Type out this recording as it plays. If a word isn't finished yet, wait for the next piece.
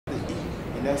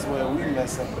And that's where we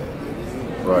mess up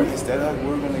at. Right. Instead of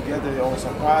working together on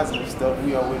some positive stuff,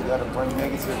 we always gotta bring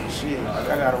negative shit. Like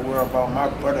I gotta worry about my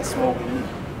brother smoking me.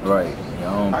 Right. Your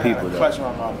own I people. gotta clutch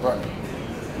on my brother.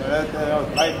 Now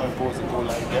that life ain't supposed to go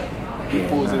like that. We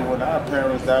supposed to, when our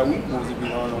parents died, we supposed to be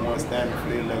the only ones standing for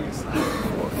their legacy.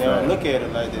 They don't look at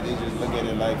it like that. They just look at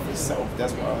it like for self.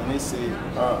 That's why when they say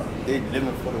they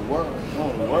living for the world,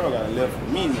 no, the world gotta live for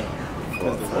me now.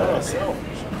 Because the world's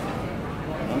selfish.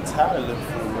 I'm tired of living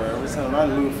for the world. Every time I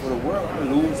live for the world, I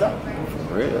lose out.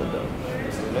 For real though.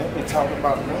 So let me talk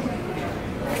about them.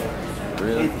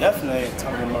 Real. They definitely ain't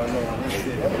talking about no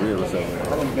Real what's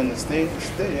up, I done been to state to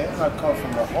state. I come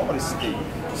from the hardest state.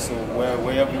 So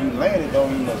wherever you landed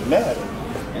don't even matter.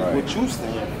 It's what you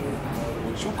stand for,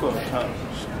 what you could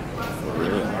accomplish. For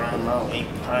real. Learn out, ain't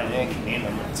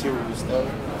the material stuff.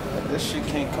 Like, this shit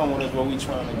can't come with us where we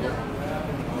trying to go.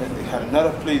 They had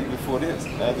another place before this,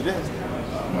 after this.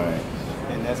 Right.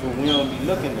 And that's what we don't be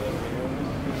looking at.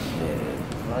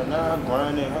 Right now, I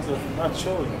grind and hustle for my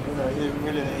children. You know, it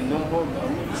really ain't no more. I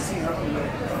mean, you see how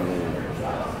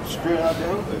I'm straight out the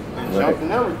hood and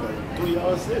jumping everything through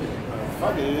y'all city.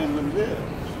 Fuck it, it is what it is.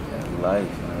 Life.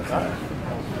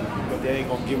 But they ain't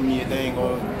gonna give me, they ain't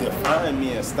gonna define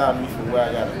me and stop me from where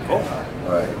I gotta go.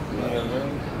 Right. You know what I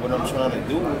mean? What I'm trying to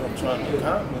do, what I'm trying to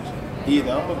accomplish.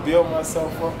 Either I'm gonna build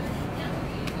myself up,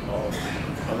 or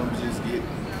I'm gonna just get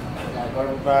like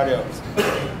everybody else.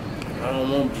 I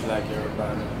don't want to be like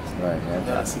everybody else. Right. I'm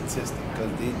not statistic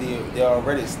because they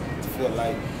already feel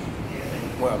like,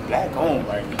 well, black owned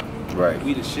right now. Right.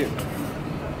 We the shit.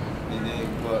 And then,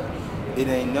 but it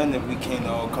ain't nothing that we can't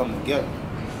all come together.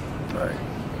 Right.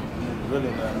 It's really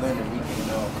not nothing that we can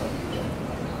all come together.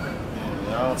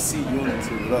 And I don't see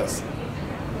unity with us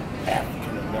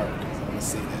African Americans. I'm gonna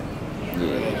say that. Yeah.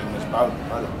 It ain't much about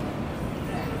other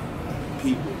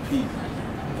people.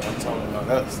 But I'm talking about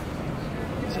us.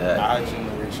 Exactly. Our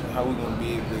generation, how we gonna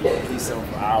be able to get peace out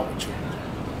for our children?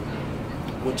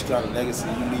 What you got a legacy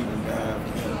you leaving behind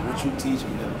for them? What you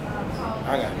teaching them?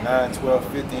 I got 9,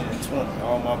 12, 15, and 20.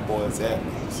 All my boys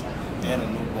athletes and a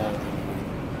newborn.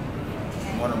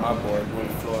 One of my boys go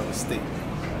to Florida State.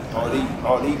 All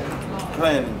they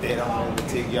planning that I'm gonna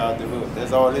take y'all to the hood.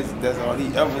 That's all he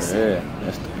ever said. Yeah,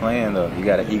 that's the plan though. You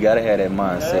gotta have that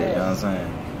mindset, you know what I'm saying?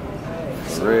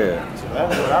 For real. So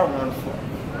that's what I run for.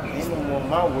 Ain't no more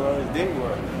my world, it's their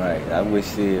world. Right. I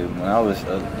wish when I was, you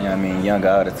know what I mean, younger,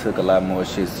 I would have took a lot more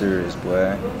shit serious,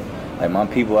 boy. Like my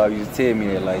people always used to tell me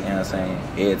that, like, you know what I'm saying,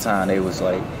 every time they were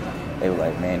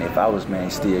like, man, if I was, man,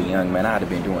 still young, man, I'd have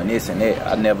been doing this and that.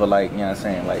 I never, like, you know what I'm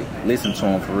saying, like, listen to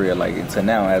them for real. Like, until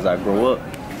now, as I grow up,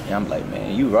 and I'm like,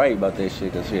 man, you right about that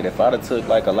shit. Cause shit, if I'd have took,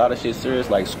 like, a lot of shit serious,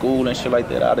 like school and shit like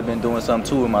that, I'd have been doing something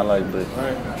too in my life. But,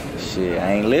 shit,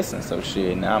 I ain't listening. So,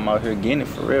 shit, now I'm out here getting it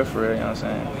for real, you know what I'm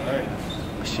saying?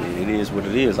 But, shit, it is what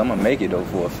it is. I'm gonna make it, though,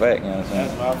 for a fact, you know what I'm saying?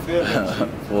 That's how I feel that shit.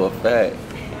 For a fact.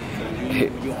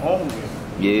 You hungry.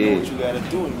 Yeah. You know what you gotta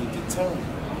do and you determined.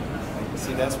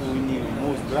 See, that's what we need with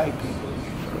most black people.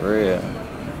 For real.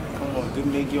 Come on, do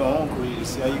make your own career.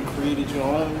 See how you created your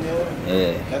own,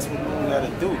 Yeah. That's what we gotta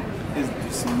do.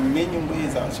 There's a million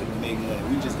ways out here to make money.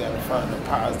 We just gotta find the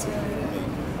positive way to make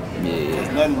money. Yeah.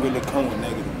 Because nothing really come with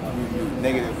negative.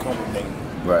 Negative come with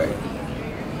negative. Right.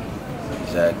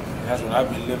 Exactly. That's what I've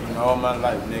been living all my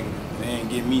life, nigga. They ain't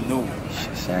give me no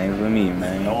Same with me,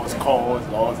 man. lost cars,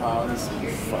 lost houses,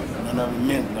 fuck, none of it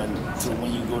meant nothing until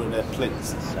when you go to that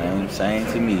place. Same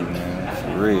to me, man.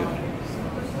 For real.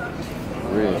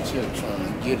 For real. I'm just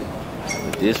trying to get it.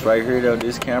 But this right here though,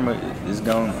 this camera, it's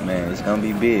gonna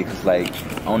be big. Cause like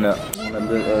on the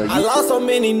I lost so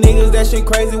many niggas, that shit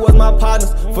crazy was my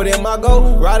partners. For them I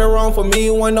go, right or wrong, for me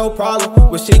it wasn't no problem.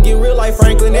 But shit get real like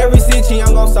Franklin, every city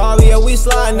I'm gon' solve. Yeah, we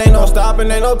sliding, ain't no stopping,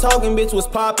 ain't no talking, bitch was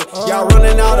popping. Y'all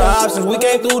running out of options, we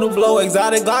came through the blow.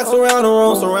 Exotic Glocks around the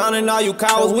room, surrounding all you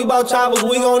cowards. We bout choppers,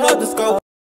 we gon' up the scope.